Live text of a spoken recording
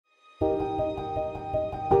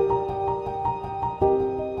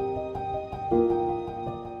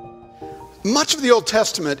Much of the Old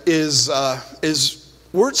Testament is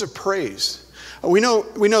words of praise. We know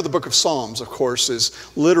the book of Psalms, of course, is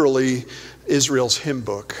literally Israel's hymn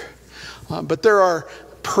book. But there are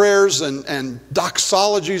prayers and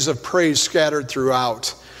doxologies of praise scattered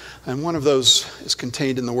throughout. And one of those is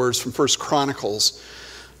contained in the words from 1 Chronicles,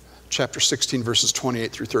 chapter 16, verses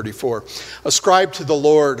 28 through 34. Ascribe to the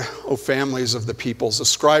Lord, O families of the peoples.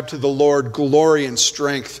 Ascribe to the Lord glory and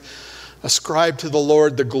strength. Ascribe to the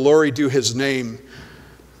Lord the glory due his name.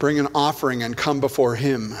 Bring an offering and come before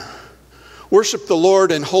him. Worship the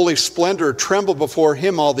Lord in holy splendor. Tremble before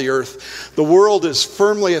him, all the earth. The world is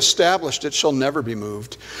firmly established. It shall never be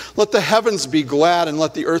moved. Let the heavens be glad and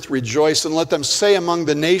let the earth rejoice. And let them say among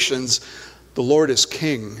the nations, the Lord is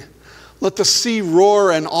king. Let the sea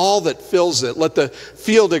roar and all that fills it. Let the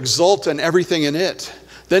field exult and everything in it.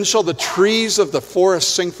 Then shall the trees of the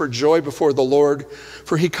forest sing for joy before the Lord,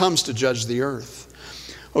 for he comes to judge the earth.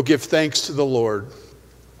 Oh, give thanks to the Lord,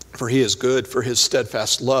 for he is good, for his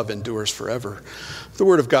steadfast love endures forever. The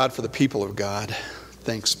word of God for the people of God.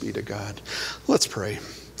 Thanks be to God. Let's pray.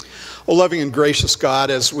 Oh, loving and gracious God,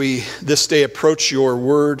 as we this day approach your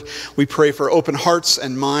word, we pray for open hearts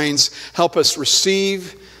and minds. Help us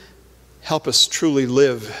receive, help us truly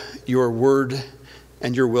live your word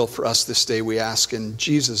and your will for us this day, we ask in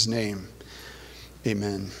Jesus' name.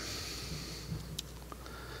 Amen.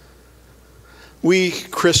 We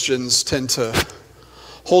Christians tend to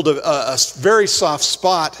hold a very soft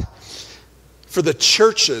spot for the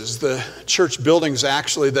churches, the church buildings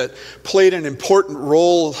actually, that played an important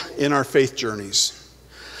role in our faith journeys.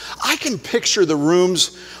 I can picture the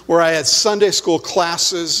rooms where I had Sunday school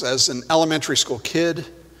classes as an elementary school kid.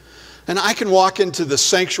 And I can walk into the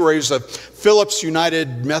sanctuaries of Phillips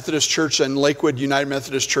United Methodist Church and Lakewood United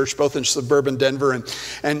Methodist Church, both in suburban Denver,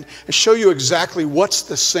 and show you exactly what's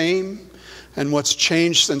the same and what's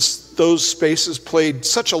changed since those spaces played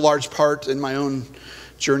such a large part in my own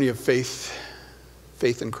journey of faith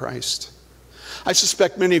in Christ. I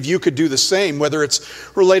suspect many of you could do the same, whether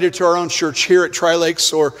it's related to our own church here at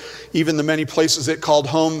Tri-Lakes or even the many places it called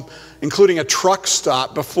home, including a truck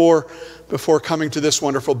stop before coming to this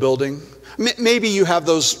wonderful building. Maybe you have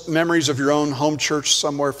those memories of your own home church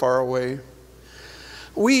somewhere far away.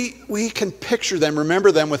 We can picture them,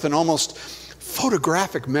 remember them with an almost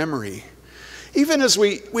photographic memory. Even as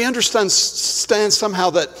we understand somehow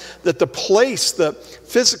that the place, the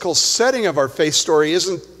physical setting of our faith story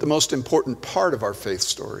isn't the most important part of our faith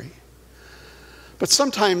story. But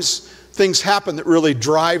sometimes things happen that really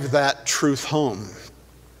drive that truth home.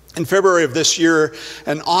 In February of this year,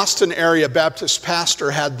 an Austin area Baptist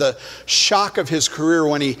pastor had the shock of his career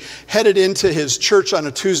when he headed into his church on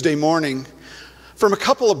a Tuesday morning. From a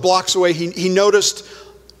couple of blocks away, he noticed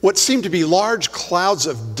what seemed to be large clouds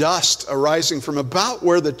of dust arising from about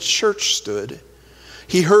where the church stood.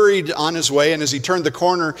 He hurried on his way, and as he turned the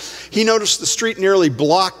corner, he noticed the street nearly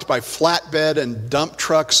blocked by flatbed and dump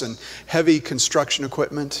trucks and heavy construction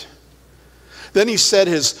equipment. Then he said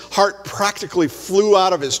his heart practically flew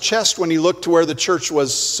out of his chest when he looked to where the church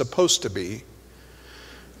was supposed to be.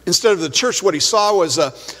 Instead of the church, what he saw was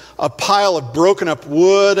a pile of broken up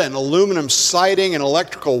wood and aluminum siding and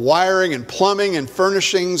electrical wiring and plumbing and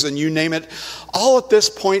furnishings and you name it, all at this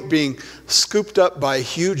point being scooped up by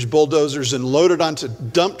huge bulldozers and loaded onto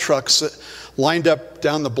dump trucks lined up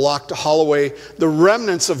down the block to haul away the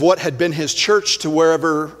remnants of what had been his church to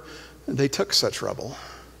wherever they took such rubble.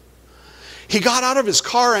 He got out of his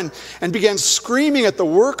car and began screaming at the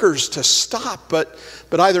workers to stop, but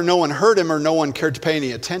either no one heard him or no one cared to pay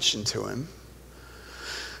any attention to him.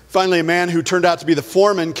 Finally, a man who turned out to be the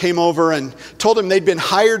foreman came over and told him they'd been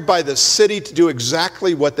hired by the city to do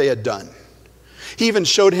exactly what they had done. He even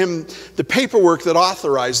showed him the paperwork that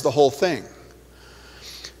authorized the whole thing.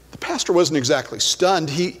 The pastor wasn't exactly stunned.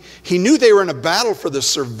 He knew they were in a battle for the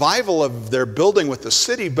survival of their building with the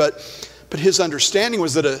city, but his understanding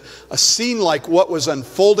was that a scene like what was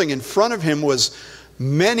unfolding in front of him was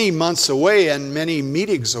many months away and many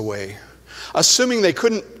meetings away. Assuming they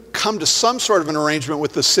couldn't come to some sort of an arrangement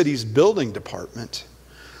with the city's building department.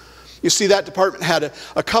 You see, that department had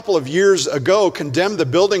a couple of years ago condemned the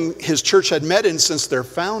building his church had met in since their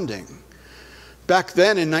founding. Back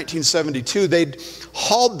then in 1972, they'd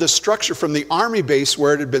hauled the structure from the army base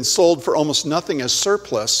where it had been sold for almost nothing as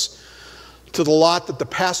surplus to the lot that the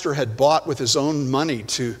pastor had bought with his own money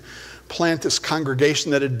to plant this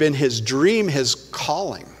congregation that had been his dream, his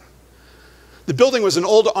calling. The building was an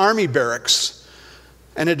old army barracks,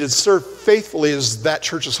 and it had served faithfully as that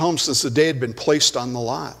church's home since the day it had been placed on the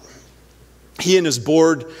lot. He and his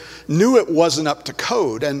board knew it wasn't up to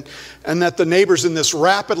code, and that the neighbors in this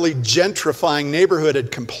rapidly gentrifying neighborhood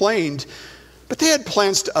had complained, but they had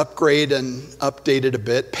plans to upgrade and update it a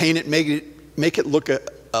bit, paint it, make it look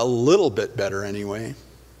a little bit better anyway.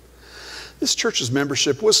 This church's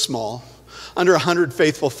membership was small, under 100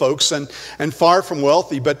 faithful folks, and far from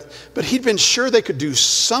wealthy, but he'd been sure they could do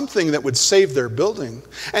something that would save their building.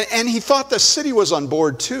 And he thought the city was on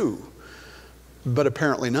board too, but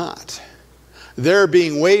apparently not. There,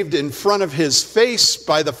 being waved in front of his face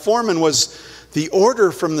by the foreman, was the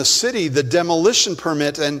order from the city, the demolition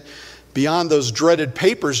permit, and beyond those dreaded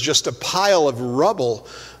papers, just a pile of rubble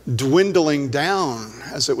dwindling down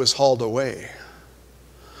as it was hauled away.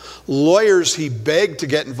 Lawyers he begged to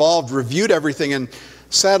get involved reviewed everything and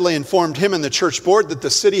sadly informed him and the church board that the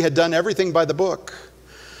city had done everything by the book.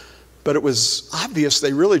 But it was obvious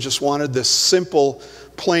they really just wanted this simple,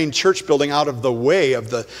 plain church building out of the way of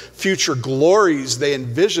the future glories they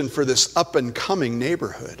envisioned for this up-and-coming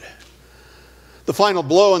neighborhood. The final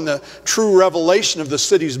blow and the true revelation of the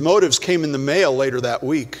city's motives came in the mail later that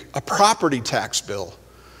week. A property tax bill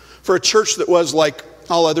for a church that was, like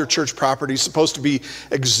all other church properties, supposed to be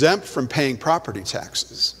exempt from paying property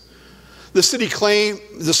taxes. The city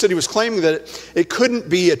was claiming that it couldn't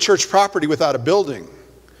be a church property without a building.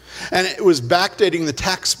 And it was backdating the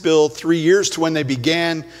tax bill 3 years to when they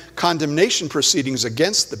began condemnation proceedings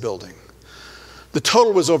against the building. The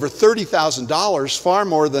total was over $30,000, far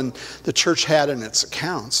more than the church had in its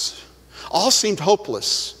accounts. All seemed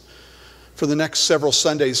hopeless. For the next several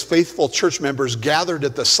Sundays, faithful church members gathered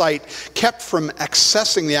at the site, kept from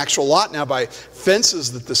accessing the actual lot now by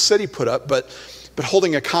fences that the city put up, but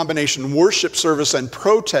holding a combination worship service and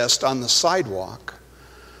protest on the sidewalk.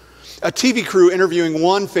 A TV crew interviewing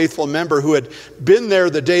one faithful member who had been there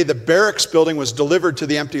the day the barracks building was delivered to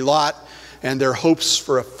the empty lot and their hopes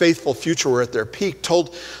for a faithful future were at their peak,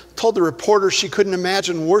 told the reporter she couldn't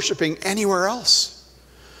imagine worshiping anywhere else.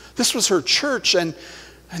 This was her church, and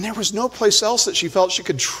there was no place else that she felt she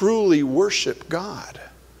could truly worship God.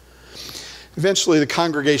 Eventually, the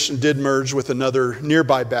congregation did merge with another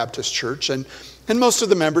nearby Baptist church, and most of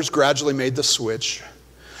the members gradually made the switch.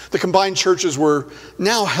 The combined churches were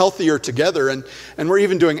now healthier together and were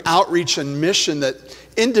even doing outreach and mission that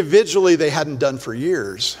individually they hadn't done for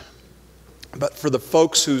years. But for the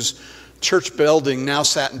folks whose church building now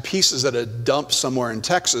sat in pieces at a dump somewhere in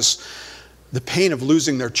Texas, the pain of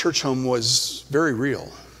losing their church home was very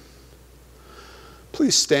real.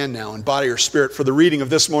 Please stand now in body or spirit for the reading of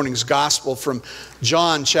this morning's gospel from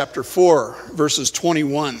John chapter 4, verses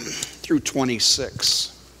 21 through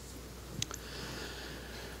 26.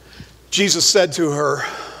 Jesus said to her,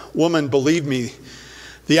 "Woman, believe me,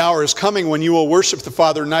 the hour is coming when you will worship the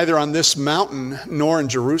Father neither on this mountain nor in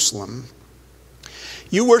Jerusalem.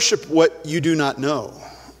 You worship what you do not know.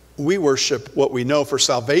 We worship what we know, for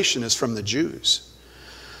salvation is from the Jews.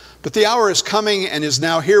 But the hour is coming and is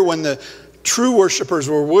now here when the true worshipers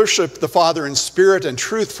will worship the Father in spirit and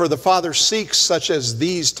truth, for the Father seeks such as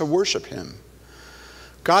these to worship him.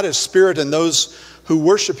 God is spirit, and those who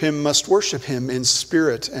worship him must worship him in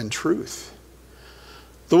spirit and truth."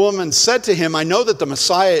 The woman said to him, "I know that the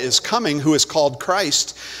Messiah is coming, who is called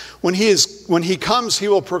Christ. When he comes, he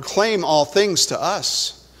will proclaim all things to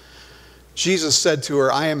us." Jesus said to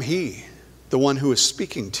her, "I am he, the one who is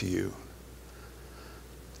speaking to you."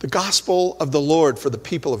 The gospel of the Lord for the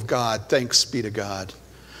people of God. Thanks be to God.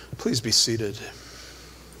 Please be seated.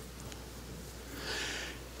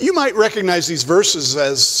 You might recognize these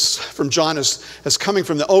verses from John as coming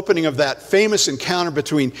from the opening of that famous encounter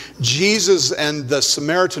between Jesus and the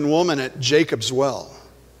Samaritan woman at Jacob's well.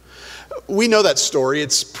 We know that story.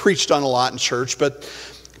 It's preached on a lot in church, but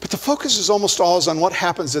the focus is almost always on what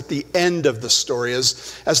happens at the end of the story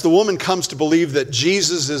as the woman comes to believe that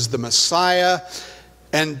Jesus is the Messiah,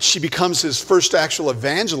 and she becomes his first actual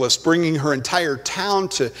evangelist, bringing her entire town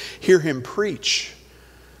to hear him preach.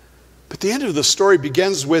 But the end of the story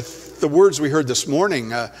begins with the words we heard this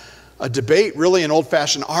morning, a debate, really an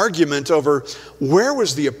old-fashioned argument over where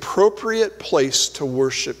was the appropriate place to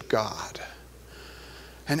worship God.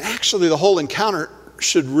 And actually, the whole encounter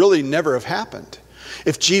should really never have happened.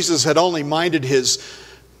 If Jesus had only minded his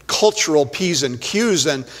cultural P's and Q's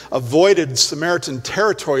and avoided Samaritan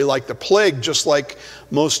territory like the plague, just like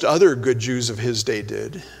most other good Jews of his day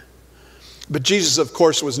did. But Jesus, of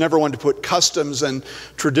course, was never one to put customs and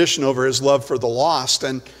tradition over his love for the lost,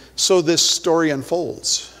 and so this story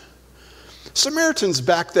unfolds. Samaritans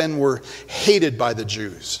back then were hated by the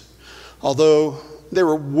Jews, although they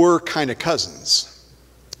were kind of cousins.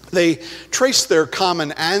 They traced their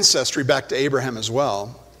common ancestry back to Abraham as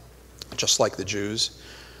well, just like the Jews.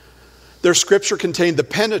 Their scripture contained the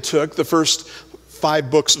Pentateuch, the first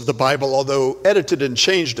 5 books of the Bible, although edited and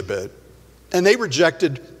changed a bit. And they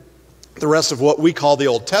rejected the rest of what we call the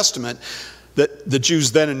Old Testament, that the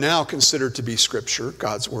Jews then and now consider to be scripture,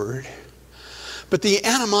 God's word. But the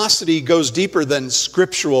animosity goes deeper than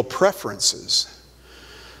scriptural preferences.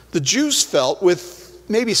 The Jews felt, with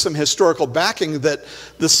maybe some historical backing, that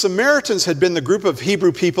the Samaritans had been the group of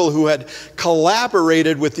Hebrew people who had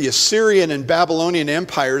collaborated with the Assyrian and Babylonian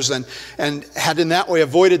empires and had in that way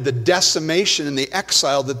avoided the decimation and the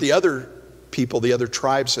exile that the other people, the other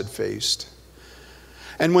tribes had faced.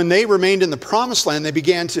 And when they remained in the Promised Land, they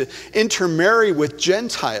began to intermarry with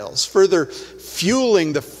Gentiles, further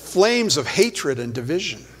fueling the flames of hatred and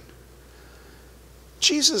division.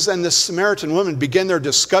 Jesus and this Samaritan woman begin their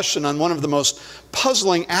discussion on one of the most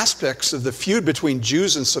puzzling aspects of the feud between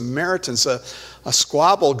Jews and Samaritans, a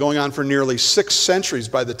squabble going on for nearly 6 centuries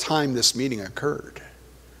by the time this meeting occurred.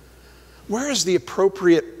 Where is the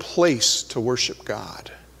appropriate place to worship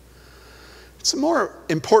God? It's a more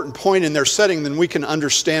important point in their setting than we can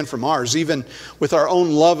understand from ours, even with our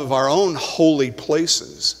own love of our own holy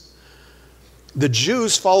places. The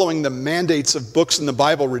Jews, following the mandates of books in the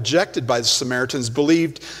Bible rejected by the Samaritans,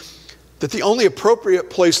 believed that the only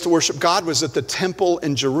appropriate place to worship God was at the temple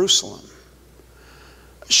in Jerusalem.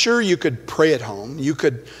 Sure, you could pray at home. You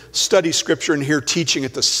could study scripture and hear teaching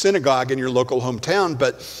at the synagogue in your local hometown,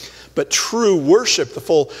 but true worship, the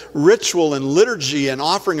full ritual and liturgy and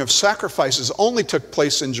offering of sacrifices only took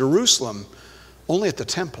place in Jerusalem, only at the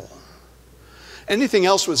temple. Anything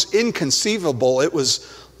else was inconceivable. It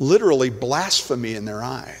was literally blasphemy in their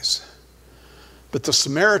eyes. But the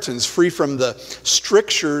Samaritans, free from the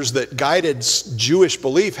strictures that guided Jewish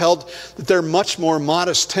belief, held that their much more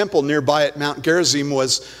modest temple nearby at Mount Gerizim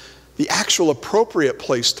was the actual appropriate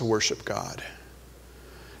place to worship God.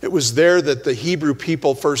 It was there that the Hebrew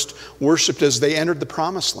people first worshiped as they entered the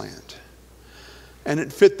Promised Land. And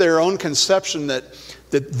it fit their own conception that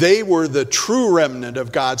they were the true remnant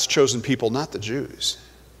of God's chosen people, not the Jews.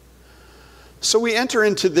 So we enter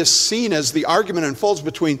into this scene as the argument unfolds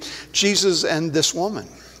between Jesus and this woman.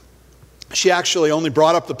 She actually only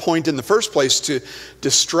brought up the point in the first place to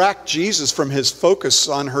distract Jesus from his focus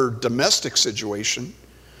on her domestic situation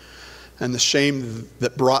and the shame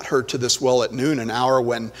that brought her to this well at noon, an hour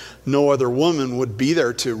when no other woman would be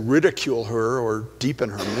there to ridicule her or deepen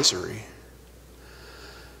her misery.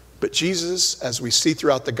 But Jesus, as we see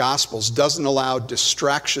throughout the Gospels, doesn't allow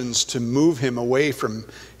distractions to move him away from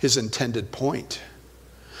his intended point.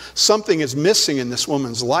 Something is missing in this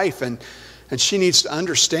woman's life, and she needs to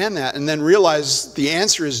understand that and then realize the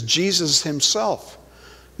answer is Jesus himself,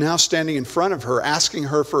 now standing in front of her, asking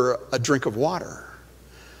her for a drink of water.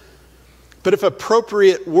 But if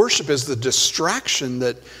appropriate worship is the distraction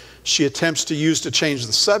that she attempts to use to change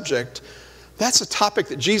the subject, that's a topic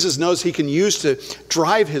that Jesus knows he can use to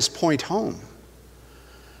drive his point home.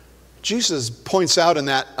 Jesus points out in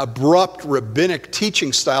that abrupt rabbinic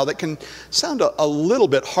teaching style that can sound a little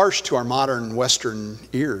bit harsh to our modern Western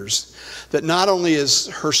ears, that not only is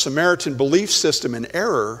her Samaritan belief system in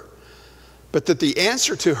error, but that the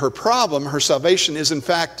answer to her problem, her salvation, is in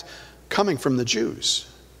fact coming from the Jews.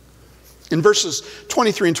 In verses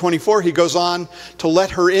 23 and 24, he goes on to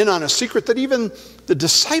let her in on a secret that even the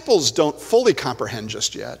disciples don't fully comprehend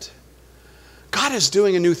just yet. God is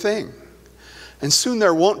doing a new thing. And soon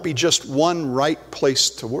there won't be just one right place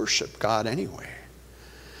to worship God anyway.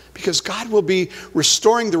 Because God will be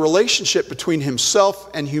restoring the relationship between himself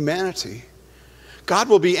and humanity. God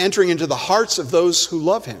will be entering into the hearts of those who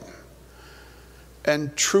love him.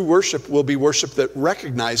 And true worship will be worship that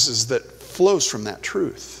recognizes, that flows from that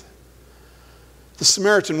truth. The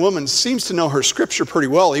Samaritan woman seems to know her scripture pretty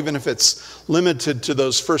well, even if it's limited to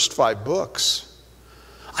those first 5 books.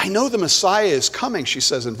 I know the Messiah is coming, she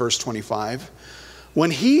says in verse 25.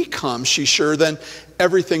 When he comes, she's sure, then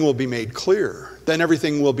everything will be made clear. Then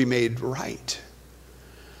everything will be made right.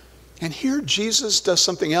 And here Jesus does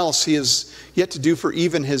something else he has yet to do for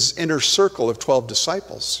even his inner circle of 12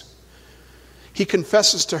 disciples. He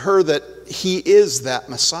confesses to her that he is that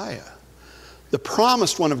Messiah, the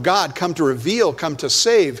promised one of God, come to reveal, come to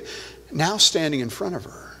save, now standing in front of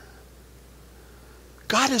her.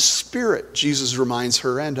 God is spirit, Jesus reminds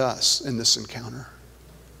her and us in this encounter.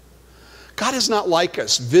 God is not like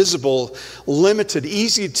us, visible, limited,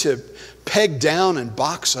 easy to peg down and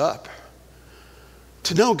box up.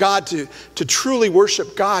 To know God, to truly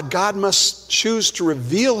worship God, God must choose to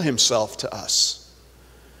reveal himself to us.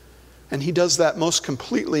 And he does that most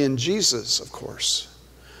completely in Jesus, of course.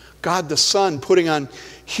 God the Son putting on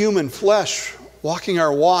human flesh, walking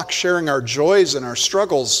our walk, sharing our joys and our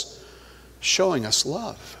struggles, showing us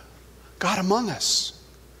love. God among us.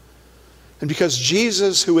 And because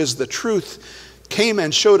Jesus, who is the truth, came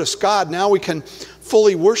and showed us God, now we can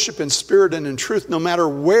fully worship in spirit and in truth no matter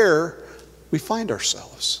where we find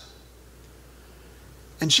ourselves.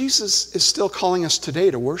 And Jesus is still calling us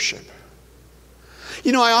today to worship.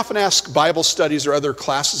 You know, I often ask Bible studies or other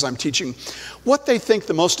classes I'm teaching what they think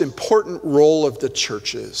the most important role of the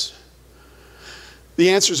church is.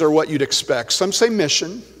 The answers are what you'd expect. Some say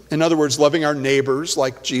mission, in other words, loving our neighbors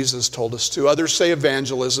like Jesus told us to. Others say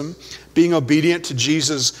evangelism, being obedient to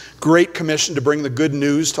Jesus' great commission to bring the good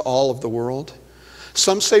news to all of the world.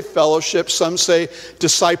 Some say fellowship, some say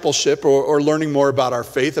discipleship, or learning more about our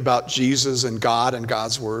faith, about Jesus and God and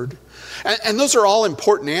God's Word. And those are all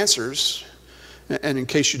important answers. And in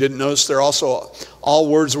case you didn't notice, they're also all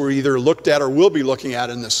words we're either looked at or will be looking at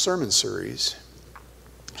in this sermon series.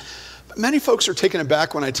 But many folks are taken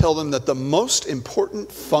aback when I tell them that the most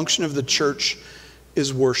important function of the church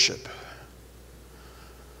is worship.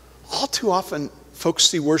 All too often, folks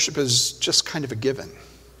see worship as just kind of a given.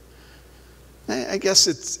 I guess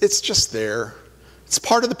it's just there. It's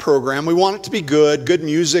part of the program. We want it to be good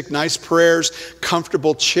music, nice prayers,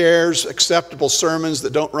 comfortable chairs, acceptable sermons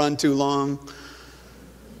that don't run too long.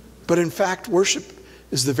 But in fact, worship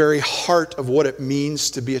is the very heart of what it means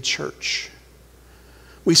to be a church.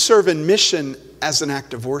 We serve in mission as an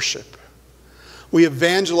act of worship. We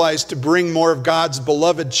evangelize to bring more of God's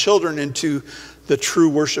beloved children into the true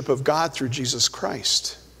worship of God through Jesus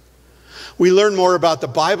Christ. We learn more about the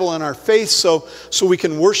Bible and our faith so we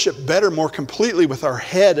can worship better, more completely with our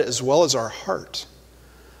head as well as our heart.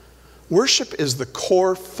 Worship is the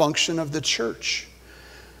core function of the church.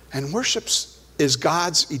 And worship is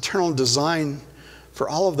God's eternal design for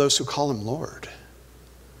all of those who call him Lord.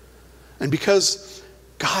 And because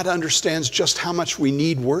God understands just how much we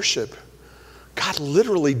need worship, God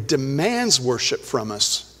literally demands worship from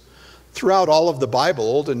us throughout all of the Bible,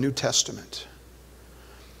 Old and New Testament.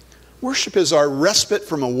 Worship is our respite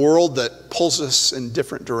from a world that pulls us in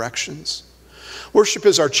different directions. Worship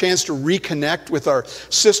is our chance to reconnect with our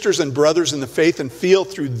sisters and brothers in the faith and feel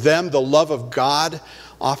through them the love of God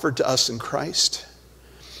offered to us in Christ.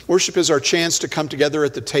 Worship is our chance to come together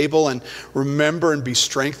at the table and remember and be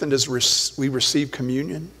strengthened as we receive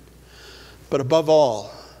communion. But above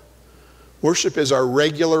all, worship is our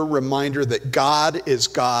regular reminder that God is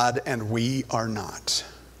God and we are not.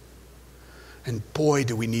 And boy,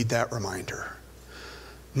 do we need that reminder.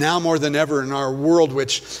 Now more than ever in our world,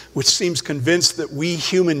 which seems convinced that we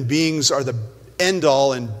human beings are the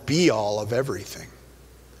end-all and be-all of everything.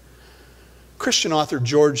 Christian author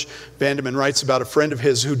George Vandeman writes about a friend of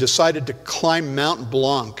his who decided to climb Mount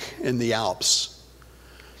Blanc in the Alps.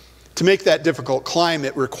 To make that difficult climb,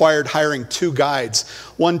 it required hiring two guides,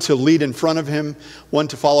 one to lead in front of him, one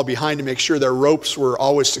to follow behind to make sure their ropes were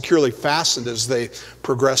always securely fastened as they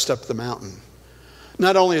progressed up the mountain.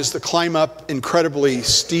 Not only is the climb up incredibly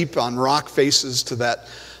steep on rock faces to that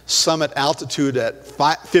summit altitude at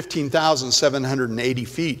 15,780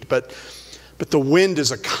 feet, but the wind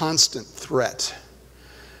is a constant threat.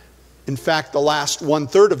 In fact, the last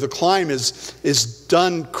one-third of the climb is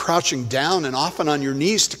done crouching down and often on your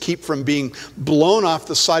knees to keep from being blown off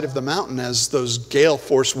the side of the mountain as those gale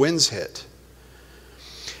force winds hit.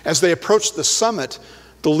 As they approached the summit,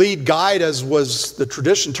 the lead guide, as was the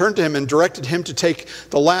tradition, turned to him and directed him to take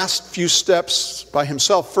the last few steps by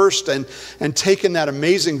himself first and take in that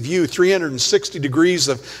amazing view, 360 degrees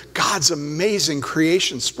of God's amazing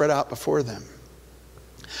creation spread out before them.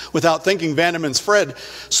 Without thinking, Vandeman's friend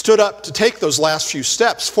stood up to take those last few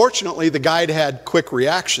steps. Fortunately, the guide had quick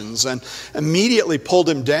reactions and immediately pulled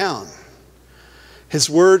him down. His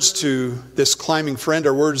words to this climbing friend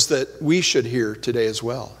are words that we should hear today as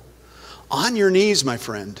well. On your knees, my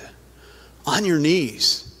friend. On your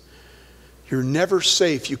knees. You're never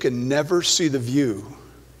safe. You can never see the view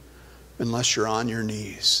unless you're on your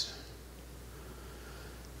knees.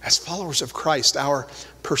 As followers of Christ, our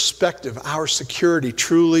perspective, our security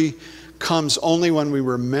truly comes only when we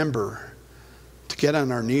remember to get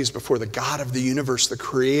on our knees before the God of the universe, the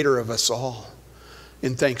creator of us all,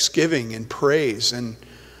 in thanksgiving and praise and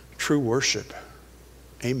true worship.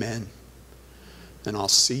 Amen. And I'll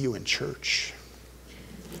see you in church.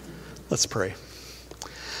 Let's pray.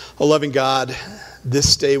 Oh, loving God,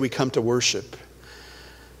 this day we come to worship.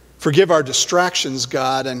 Forgive our distractions,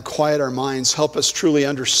 God, and quiet our minds. Help us truly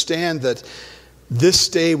understand that this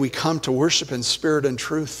day we come to worship in spirit and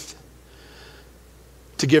truth.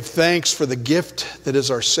 To give thanks for the gift that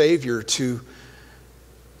is our Savior. To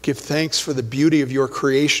give thanks for the beauty of your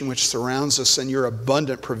creation which surrounds us and your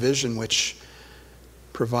abundant provision which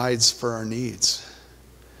provides for our needs.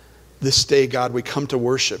 This day, God, we come to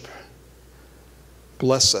worship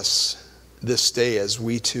Bless us this day as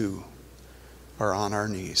we too are on our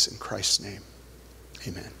knees. In Christ's name,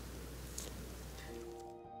 amen.